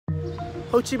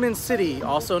Ho Chi Minh City,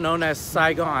 also known as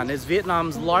Saigon, is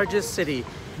Vietnam's largest city.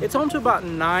 It's home to about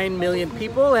 9 million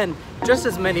people and just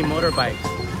as many motorbikes.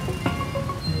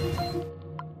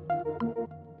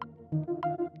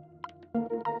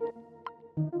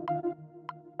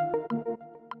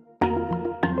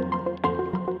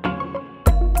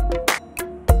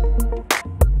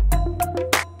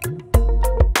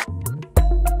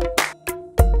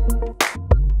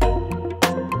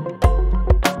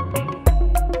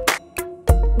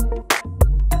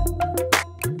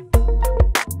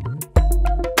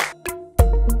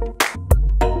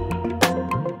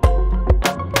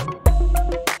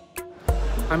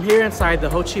 I'm here inside the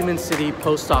Ho Chi Minh City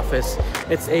post office.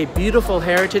 It's a beautiful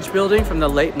heritage building from the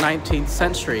late 19th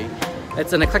century.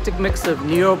 It's an eclectic mix of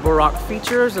neo-Baroque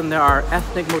features and there are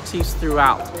ethnic motifs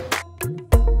throughout.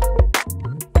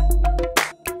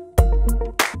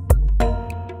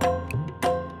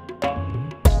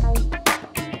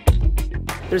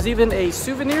 There's even a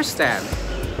souvenir stand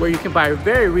where you can buy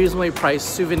very reasonably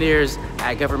priced souvenirs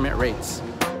at government rates.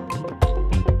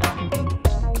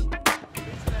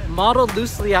 Modeled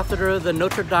loosely after the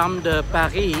Notre Dame de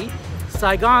Paris,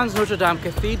 Saigon's Notre Dame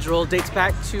Cathedral dates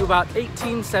back to about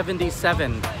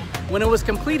 1877. When it was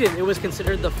completed, it was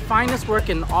considered the finest work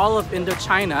in all of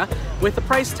Indochina, with the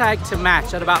price tag to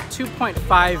match at about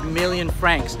 2.5 million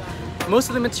francs. Most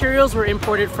of the materials were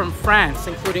imported from France,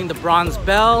 including the bronze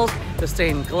bells, the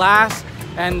stained glass,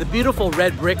 and the beautiful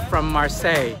red brick from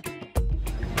Marseille.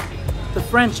 The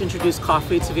French introduced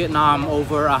coffee to Vietnam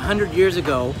over 100 years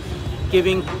ago,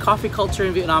 giving coffee culture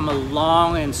in Vietnam a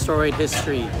long and storied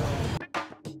history.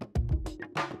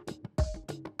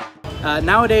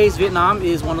 Nowadays, Vietnam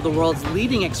is one of the world's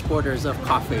leading exporters of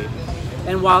coffee.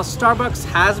 And while Starbucks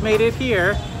has made it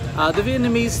here, the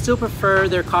Vietnamese still prefer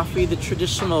their coffee the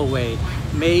traditional way,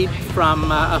 made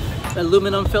from an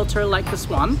aluminum filter like this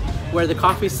one, where the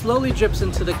coffee slowly drips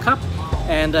into the cup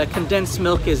and condensed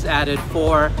milk is added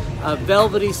for a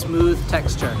velvety smooth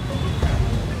texture.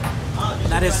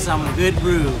 That is some good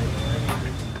brew.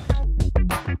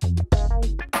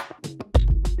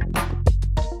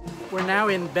 We're now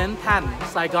in Ben Thanh,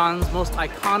 Saigon's most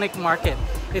iconic market.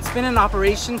 It's been in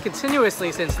operation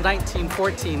continuously since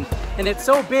 1914, and it's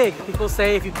so big, people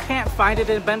say if you can't find it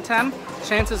in Ben Thanh,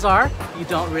 chances are you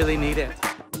don't really need it.